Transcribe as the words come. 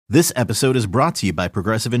This episode is brought to you by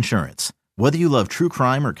Progressive Insurance. Whether you love true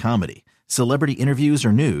crime or comedy, celebrity interviews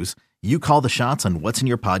or news, you call the shots on what's in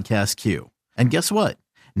your podcast queue. And guess what?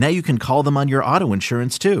 Now you can call them on your auto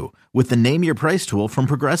insurance too with the Name Your Price tool from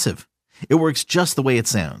Progressive. It works just the way it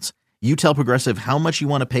sounds. You tell Progressive how much you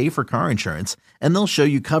want to pay for car insurance, and they'll show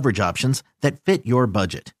you coverage options that fit your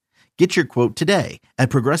budget. Get your quote today at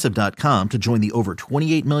Progressive.com to join the over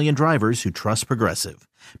 28 million drivers who trust Progressive.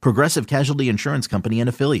 Progressive Casualty Insurance Company and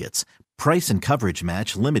Affiliates. Price and coverage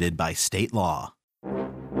match limited by state law.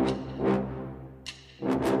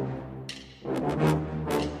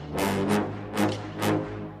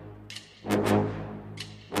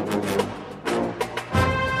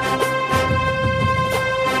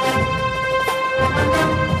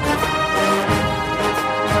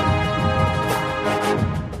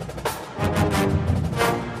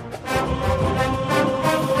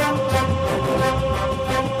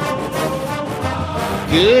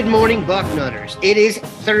 Good morning, Bucknutters. It is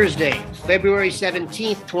Thursday, February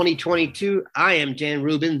 17th, 2022. I am Dan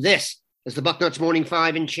Rubin. This is the Bucknuts Morning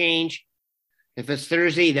 5 and Change. If it's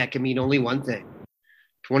Thursday, that can mean only one thing.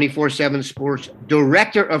 24/7 Sports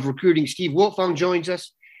Director of Recruiting Steve Wiltfong joins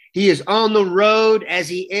us. He is on the road, as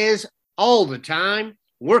he is all the time,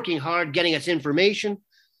 working hard, getting us information.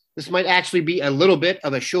 This might actually be a little bit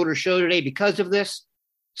of a shorter show today because of this.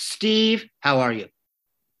 Steve, how are you?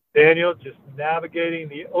 Daniel, just navigating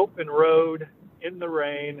the open road in the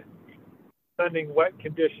rain, sending wet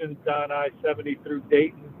conditions down I-70 through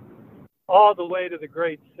Dayton, all the way to the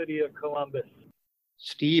great city of Columbus.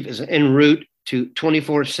 Steve is en route to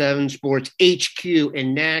 24/7 Sports HQ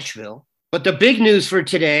in Nashville. But the big news for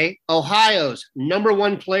today, Ohio's number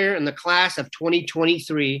one player in the class of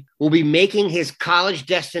 2023 will be making his college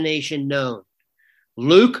destination known.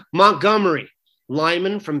 Luke Montgomery,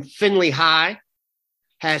 lineman from Findlay High,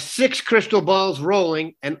 has 6 crystal balls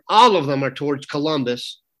rolling, and all of them are towards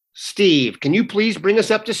Columbus. Steve, can you please bring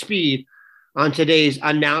us up to speed on today's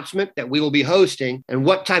announcement that we will be hosting and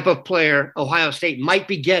what type of player Ohio State might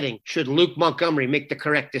be getting should Luke Montgomery make the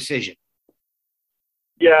correct decision?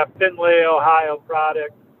 Yeah, Findlay, Ohio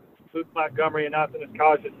product. Luke Montgomery announcing his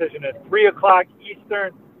college decision at 3 o'clock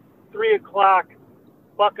Eastern, 3 o'clock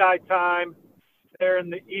Buckeye time. They're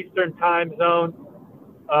in the Eastern time zone.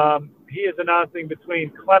 He is announcing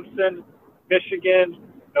between Clemson, Michigan,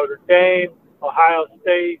 Notre Dame, Ohio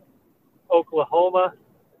State, Oklahoma.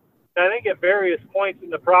 And I think at various points in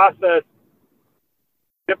the process,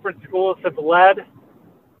 different schools have led.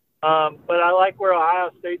 But I like where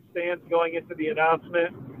Ohio State stands going into the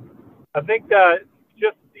announcement. I think that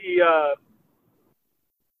just the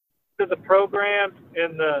program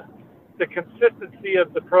and the consistency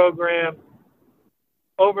of the program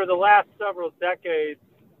over the last several decades,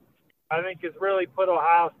 I think has really put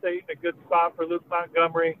Ohio State in a good spot for Luke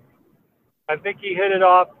Montgomery. I think he hit it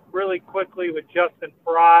off really quickly with Justin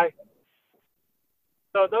Fry.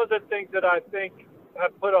 So those are things that I think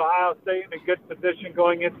have put Ohio State in a good position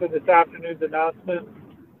going into this afternoon's announcement.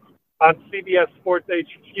 On CBS Sports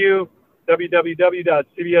HQ,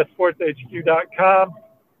 www.cbssportshq.com,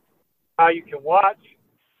 how you can watch.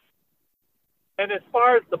 And as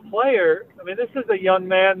far as the player, I mean, this is a young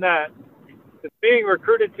man that is being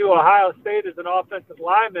recruited to Ohio State as an offensive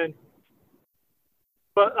lineman,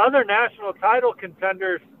 but other national title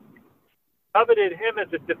contenders coveted him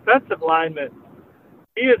as a defensive lineman.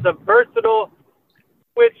 He is a versatile,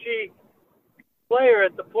 twitchy player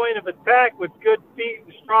at the point of attack with good feet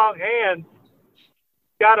and strong hands.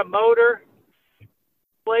 Got a motor,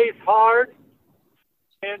 plays hard,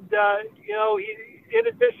 and, he, in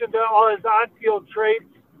addition to all his on-field traits,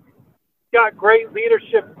 got great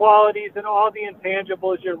leadership qualities and all the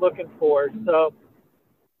intangibles you're looking for. So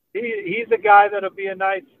he's a guy that'll be a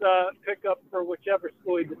nice pickup for whichever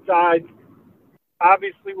school he decides.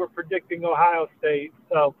 Obviously, we're predicting Ohio State.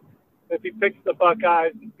 So if he picks the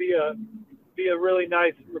Buckeyes, it'd be a really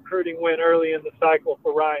nice recruiting win early in the cycle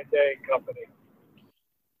for Ryan Day and company.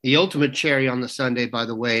 The ultimate cherry on the sundae, by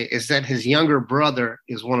the way, is that his younger brother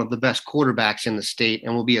is one of the best quarterbacks in the state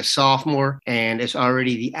and will be a sophomore and is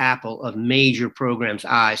already the apple of major programs'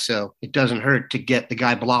 eye. So it doesn't hurt to get the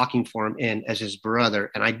guy blocking for him in as his brother.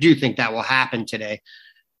 And I do think that will happen today.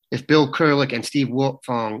 If Bill Kurlick and Steve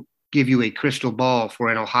Wiltfong give you a crystal ball for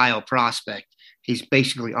an Ohio prospect, he's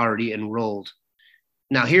basically already enrolled.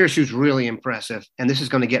 Now, here's who's really impressive, and this is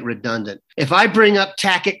going to get redundant. If I bring up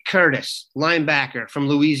Tackett Curtis, linebacker from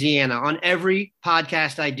Louisiana, on every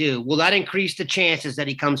podcast I do, will that increase the chances that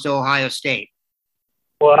he comes to Ohio State?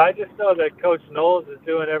 Well, I just know that Coach Knowles is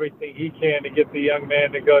doing everything he can to get the young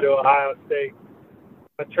man to go to Ohio State.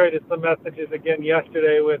 I traded some messages again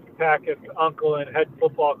yesterday with Tackett's uncle and head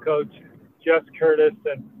football coach, Jess Curtis,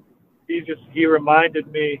 and he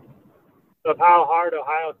reminded me of how hard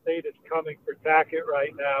Ohio State is coming for Tackett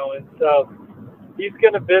right now. And so he's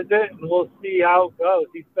going to visit, and we'll see how it goes.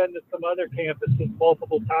 He's been to some other campuses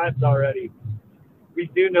multiple times already. We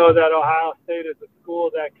do know that Ohio State is a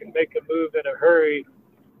school that can make a move in a hurry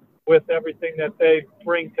with everything that they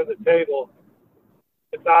bring to the table.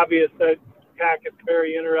 It's obvious that Tackett's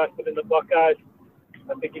very interested in the Buckeyes.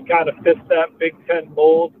 I think he kind of fits that Big Ten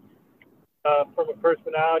mold from a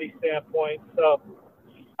personality standpoint. So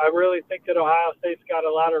I really think that Ohio State's got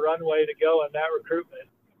a lot of runway to go in that recruitment.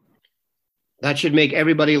 That should make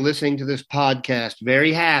everybody listening to this podcast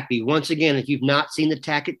very happy. Once again, if you've not seen the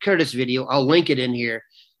Tackett Curtis video, I'll link it in here.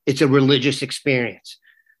 It's a religious experience.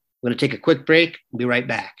 I'm going to take a quick break and be right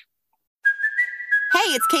back.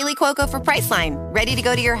 Hey, it's Kaylee Cuoco for Priceline. Ready to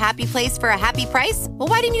go to your happy place for a happy price? Well,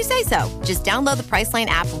 why didn't you say so? Just download the Priceline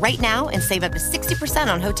app right now and save up to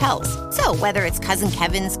 60% on hotels. So whether it's Cousin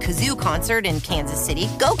Kevin's Kazoo Concert in Kansas City,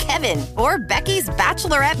 go Kevin, or Becky's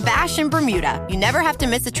Bachelorette Bash in Bermuda, you never have to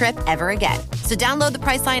miss a trip ever again. So download the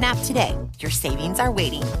Priceline app today. Your savings are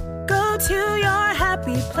waiting. Go to your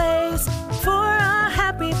happy place for a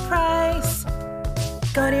happy price.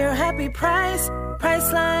 Go to your happy price,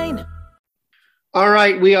 Priceline. All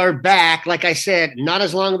right, we are back. Like I said, not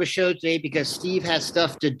as long of a show today because Steve has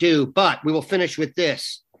stuff to do, but we will finish with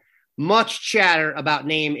this. Much chatter about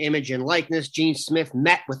name, image, and likeness. Gene Smith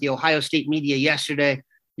met with the Ohio State media yesterday.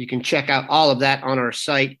 You can check out all of that on our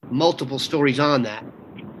site, multiple stories on that.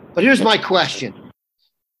 But here's my question.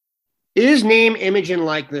 Is name, image, and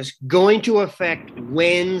likeness going to affect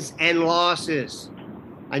wins and losses?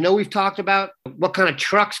 I know we've talked about what kind of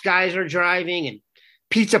trucks guys are driving and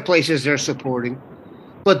pizza places they're supporting.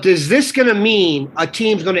 But is this going to mean a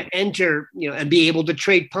team's going to enter, and be able to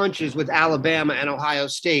trade punches with Alabama and Ohio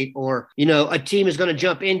State, or, a team is going to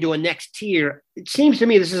jump into a next tier? It seems to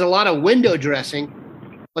me this is a lot of window dressing,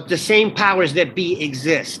 but the same powers that be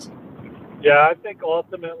exist. Yeah, I think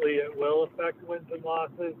ultimately it will affect wins and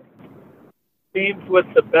losses. Teams with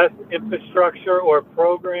the best infrastructure or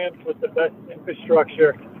programs with the best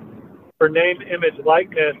infrastructure for name, image,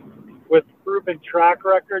 likeness, with proven track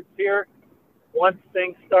records here, once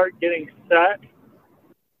things start getting set,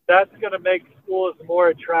 that's going to make schools more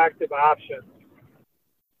attractive options.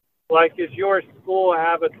 Like, does your school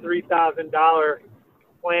have a $3,000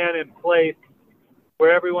 plan in place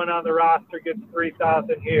where everyone on the roster gets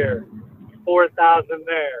 $3,000 here, $4,000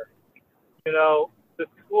 there? The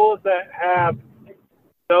schools that have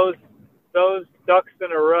those ducks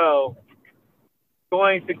in a row,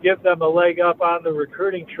 going to give them a leg up on the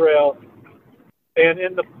recruiting trail and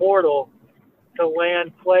in the portal to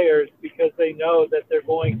land players because they know that they're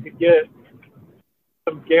going to get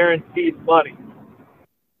some guaranteed money.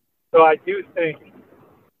 So I do think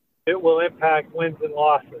it will impact wins and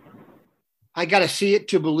losses. I got to see it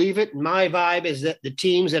to believe it. My vibe is that the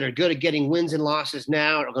teams that are good at getting wins and losses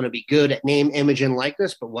now are going to be good at name, image, and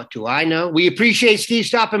likeness. But what do I know? We appreciate Steve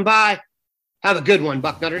stopping by. Have a good one,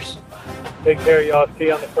 Bucknutters. Take care, y'all. See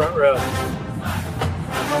you on the front row.